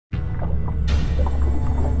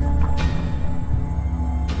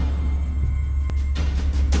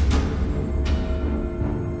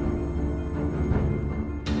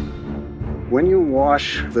When you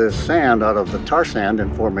wash the sand out of the tar sand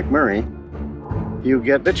in Fort McMurray, you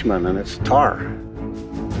get bitumen, and it's tar.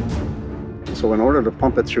 So in order to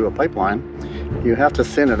pump it through a pipeline, you have to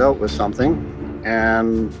thin it out with something,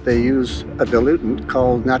 and they use a diluent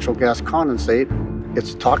called natural gas condensate.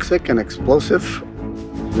 It's toxic and explosive.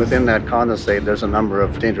 Within that condensate, there's a number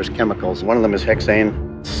of dangerous chemicals. One of them is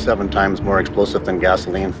hexane, 7 times more explosive than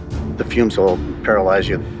gasoline. The fumes will paralyze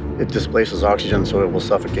you. It displaces oxygen, so it will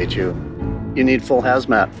suffocate you. You need full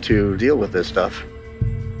hazmat to deal with this stuff.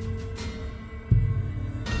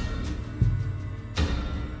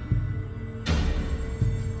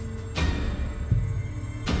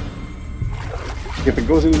 If it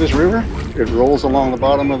goes into this river, it rolls along the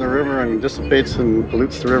bottom of the river and dissipates and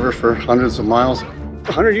pollutes the river for hundreds of miles.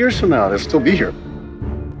 100 years from now, it'll still be here.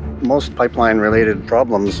 Most pipeline-related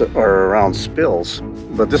problems are around spills,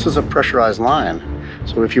 but this is a pressurized line.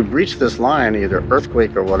 So if you breach this line, either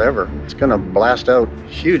earthquake or whatever, it's going to blast out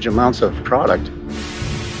huge amounts of product.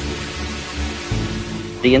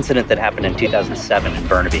 The incident that happened in 2007 in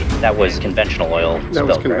Burnaby, that was conventional oil spill. That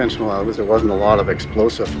was conventional oil. There wasn't a lot of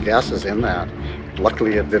explosive gases in that.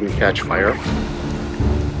 Luckily, it didn't catch fire.